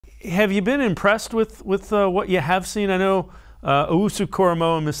Have you been impressed with what you have seen? I know Owusu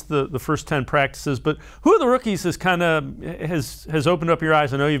Koromoa missed the first 10 practices, but who of the rookies has opened up your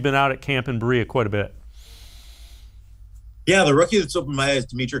eyes? I know you've been out at camp in Berea quite a bit. Yeah, the rookie that's opened my eyes,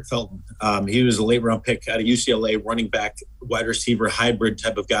 Demetric Felton. He was a late-round pick out of UCLA, running back, wide receiver, hybrid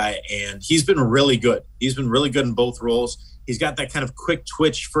type of guy, and he's been really good. He's been really good in both roles. He's got that kind of quick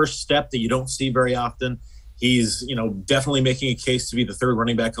twitch first step that you don't see very often. He's, definitely making a case to be the third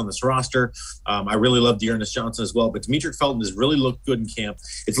running back on this roster. I really love Dearness Johnson as well, but Demetric Felton has really looked good in camp.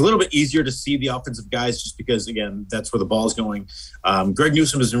 It's a little bit easier to see the offensive guys just because, again, that's where the ball's going. Greg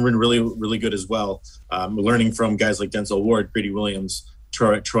Newsome has been really, really good as well, learning from guys like Denzel Ward, Grady Williams,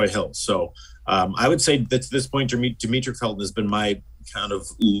 Troy Hill. So I would say that to this point, Demetric Felton has been my kind of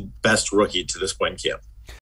best rookie to this point in camp.